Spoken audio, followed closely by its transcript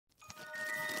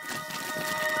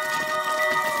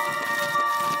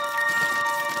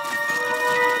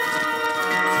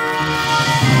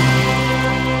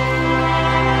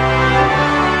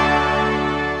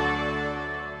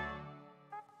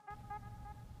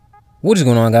What is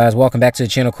going on, guys? Welcome back to the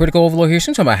channel. Critical Overlord here.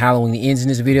 So I'm talking about Halloween Ends in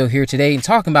this video here today and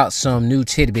talking about some new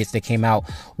tidbits that came out.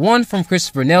 One from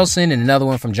Christopher Nelson and another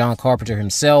one from John Carpenter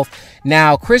himself.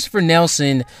 Now, Christopher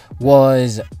Nelson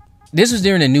this was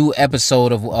during a new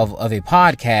episode of a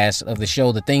podcast of the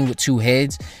show, The Thing with Two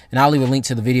Heads, and I'll leave a link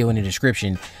to the video in the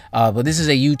description. But this is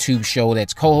a YouTube show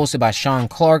that's co-hosted by Sean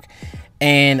Clark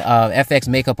and FX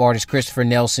makeup artist Christopher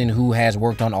Nelson, who has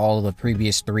worked on all of the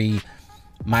previous three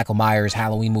Michael Myers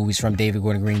Halloween movies from David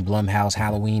Gordon Green, Blumhouse,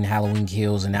 Halloween, Halloween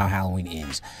Kills, and now Halloween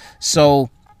Ends.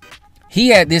 So he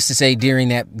had this to say during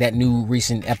that new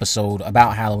recent episode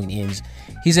about Halloween Ends.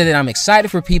 He said that I'm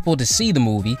excited for people to see the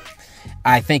movie.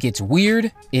 I think it's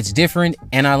weird, it's different,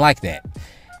 and I like that.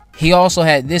 He also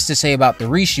had this to say about the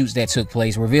reshoots that took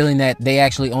place, revealing that they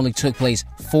actually only took place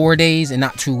 4 days and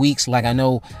not 2 weeks, like I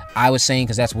know I was saying,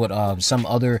 because that's what some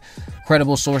other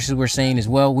credible sources were saying as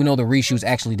well. We know the reshoots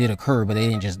actually did occur, but they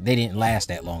didn't last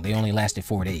that long. They only lasted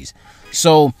 4 days.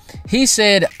 So he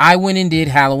said, I went and did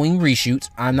Halloween reshoots.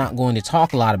 I'm not going to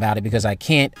talk a lot about it because I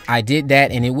can't. I did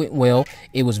that and it went well.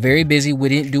 It was very busy. We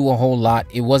didn't do a whole lot.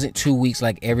 It wasn't 2 weeks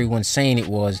like everyone's saying it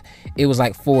was. It was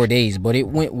like 4 days, but it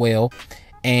went well.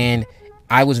 And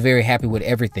I was very happy with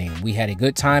everything. We had a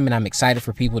good time, and I'm excited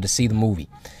for people to see the movie.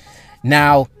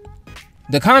 Now,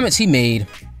 the comments he made,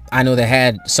 I know that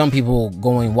had some people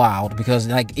going wild because,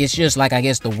 like, it's just like, I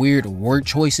guess, the weird word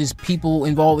choices people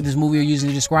involved with this movie are using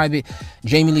to describe it.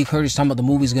 Jamie Lee Curtis talking about the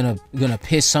movie's gonna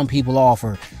piss some people off,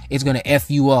 or it's gonna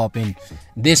F you up, and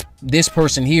this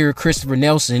person here, Christopher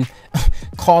Nelson,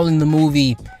 calling the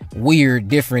movie weird,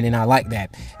 different, and I like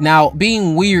that. Now,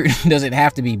 being weird doesn't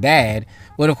have to be bad,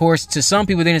 but of course, to some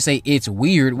people, they're gonna say it's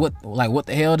weird. What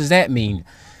the hell does that mean?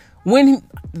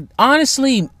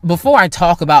 Honestly, before I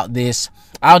talk about this,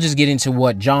 I'll just get into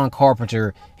what John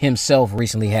Carpenter himself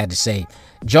recently had to say.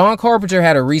 John Carpenter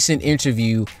had a recent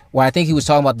interview where I think he was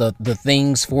talking about the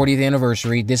Thing's 40th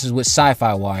anniversary. This is with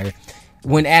Sci-Fi Wire.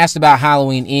 When asked about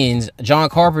Halloween Ends, John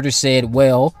Carpenter said,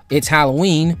 well, it's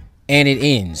Halloween and it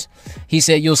ends. He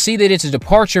said, you'll see that it's a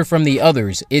departure from the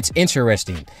others. It's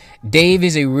interesting. Dave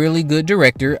is a really good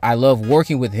director. I love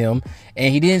working with him.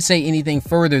 And he didn't say anything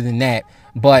further than that.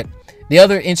 But the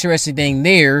other interesting thing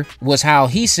there was how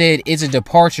he said it's a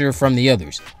departure from the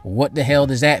others. What the hell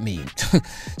does that mean?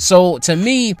 So to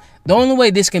me, the only way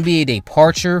this can be a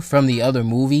departure from the other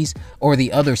movies or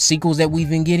the other sequels that we've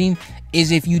been getting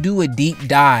is if you do a deep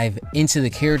dive into the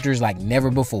characters like never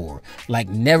before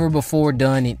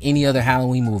done in any other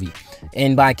Halloween movie.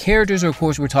 And by characters, of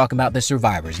course, we're talking about the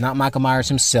survivors, not Michael Myers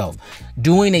himself.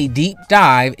 Doing a deep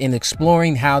dive and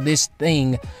exploring how this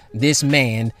thing, this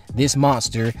man, this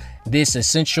monster, this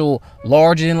essential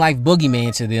larger-than-life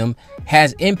boogeyman to them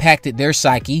has impacted their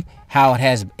psyche, how it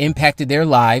has impacted their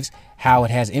lives, how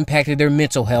it has impacted their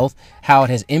mental health, how it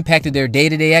has impacted their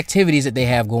day-to-day activities that they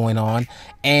have going on,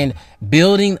 and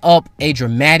building up a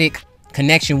dramatic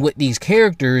connection with these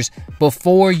characters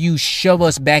before you shove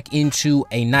us back into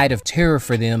a night of terror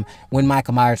for them when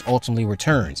Michael Myers ultimately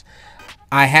returns.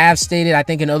 I have stated, I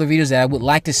think in other videos, that I would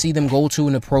like to see them go to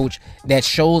an approach that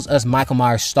shows us Michael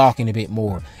Myers stalking a bit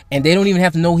more. And they don't even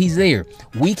have to know he's there.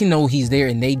 We can know he's there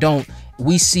and they don't.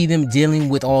 We see them dealing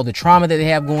with all the trauma that they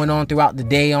have going on throughout the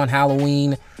day on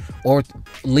Halloween, or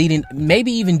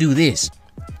maybe even do this.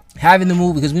 Having the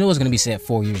movie, because we know it's going to be set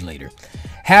 4 years later.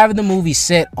 Having the movie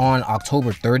set on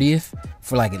October 30th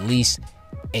for like at least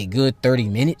a good 30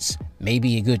 minutes,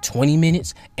 maybe a good 20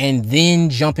 minutes, and then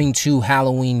jumping to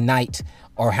Halloween night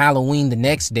or Halloween the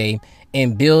next day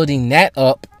and building that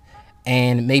up,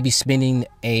 and maybe spending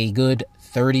a good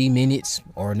 30 minutes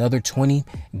or another 20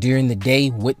 during the day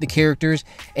with the characters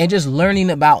and just learning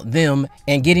about them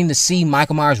and getting to see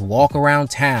Michael Myers walk around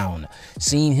town,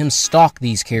 seeing him stalk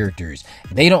these characters.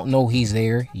 They don't know he's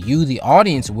there. You, the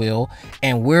audience, will,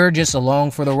 and we're just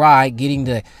along for the ride, getting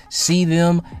to see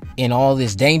them in all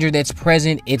this danger that's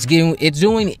present. It's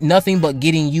doing nothing but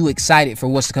getting you excited for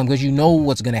what's to come, because you know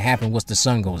what's going to happen once the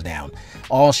sun goes down.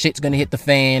 All shit's going to hit the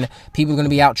fan. People are going to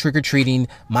be out trick-or-treating.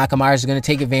 Michael Myers is going to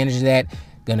take advantage of that,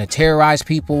 going to terrorize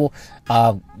people.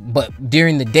 But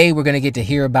during the day, we're going to get to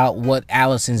hear about what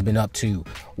Allison's been up to,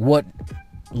 what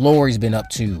Laurie's been up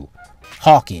to,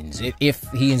 Hawkins, if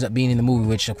he ends up being in the movie,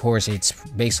 which of course it's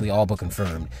basically all but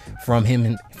confirmed from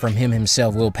him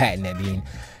himself, Will Patton, that being.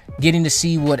 Getting to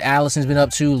see what Allison's been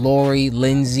up to, Laurie,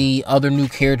 Lindsay, other new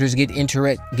characters, get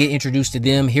introduced to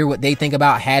them, hear what they think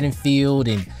about Haddonfield,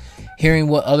 and hearing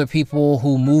what other people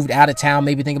who moved out of town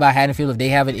maybe think about Haddonfield, if they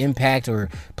have an impact or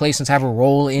play some type of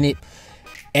role in it.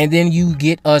 And then you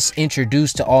get us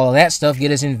introduced to all of that stuff,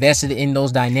 get us invested in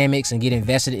those dynamics and get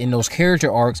invested in those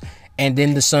character arcs, And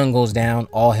then the sun goes down,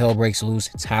 all hell breaks loose.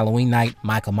 It's Halloween night.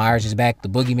 Michael Myers is back. The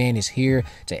boogeyman is here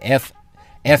to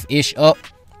F-ish up.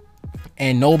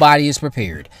 And nobody is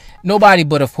prepared. Nobody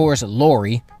but, of course,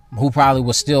 Laurie, who probably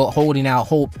was still holding out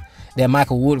hope that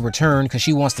Michael would return, because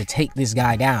she wants to take this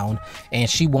guy down. And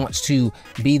she wants to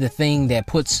be the thing that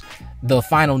puts the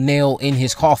final nail in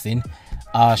his coffin.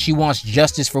 She wants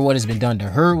justice for what has been done to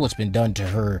her, what's been done to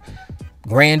her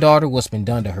granddaughter, what's been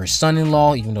done to her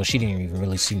son-in-law, even though she didn't even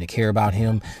really seem to care about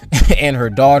him, and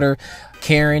her daughter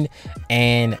Karen,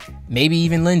 and maybe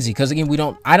even Lindsay, because again,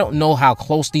 I don't know how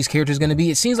close these characters are going to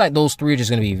be. It seems like those three are just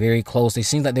going to be very close. It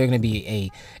seems like they're going to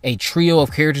be a trio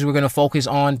of characters we're going to focus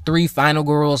on. 3 final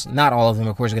girls, not all of them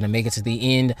of course are going to make it to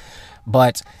the end,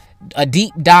 but a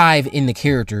deep dive in the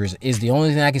characters is the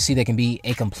only thing I can see that can be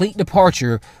a complete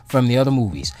departure from the other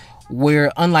movies,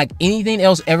 where unlike anything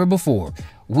else ever before,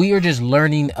 we are just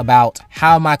learning about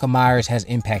how Michael Myers has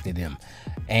impacted them,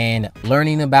 and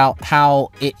learning about how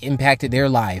it impacted their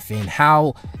life, and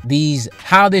how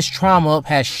this trauma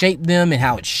has shaped them, and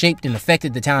how it shaped and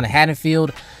affected the town of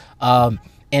Haddonfield,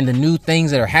 and the new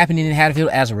things that are happening in Haddonfield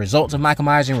as a result of Michael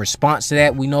Myers. In response to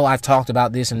that, we know I've talked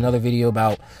about this in another video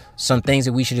about some things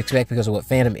that we should expect because of what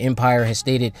Phantom Empire has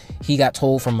stated. He got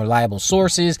told from reliable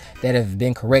sources that have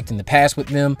been correct in the past with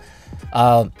them.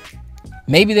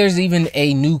 Maybe there's even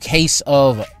a new case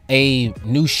of a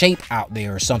new shape out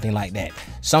there or something like that.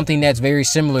 Something that's very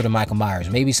similar to Michael Myers.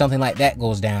 Maybe something like that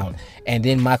goes down, and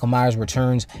then Michael Myers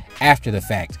returns after the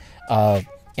fact.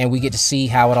 And we get to see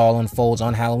how it all unfolds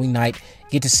on Halloween night.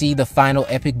 Get to see the final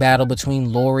epic battle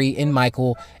between Laurie and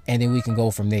Michael, and then we can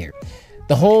go from there.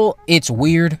 The whole "it's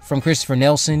weird" from Christopher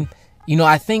Nelson,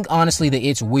 I think honestly that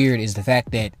 "it's weird" is the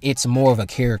fact that it's more of a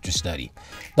character study.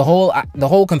 The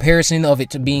whole comparison of it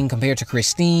to being compared to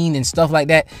Christine and stuff like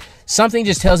that, something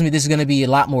just tells me this is going to be a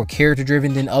lot more character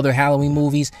driven than other Halloween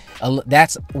movies.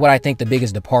 That's what I think the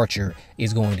biggest departure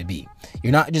is going to be.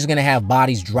 You're not just going to have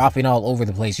bodies dropping all over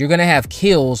the place. You're going to have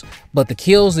kills, but the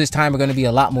kills this time are going to be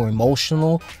a lot more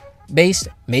emotional based,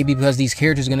 maybe because these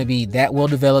characters are going to be that well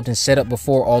developed and set up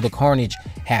before all the carnage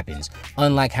happens,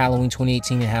 unlike Halloween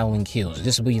 2018 and Halloween Kills.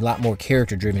 This will be a lot more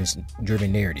character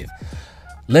driven narrative.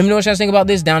 Let me know what you guys think about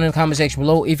this down in the comment section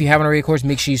below. If you haven't already, of course,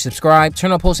 make sure you subscribe,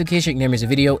 turn on post notifications. You can never miss a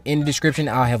video. In the description,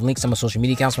 I'll have links to my social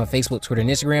media accounts, my Facebook, Twitter, and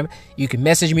Instagram. You can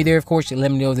message me there, of course, to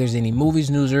let me know if there's any movies,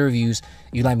 news, or reviews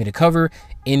you'd like me to cover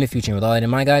in the future. And with all that in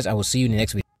mind, guys, I will see you in the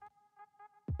next video.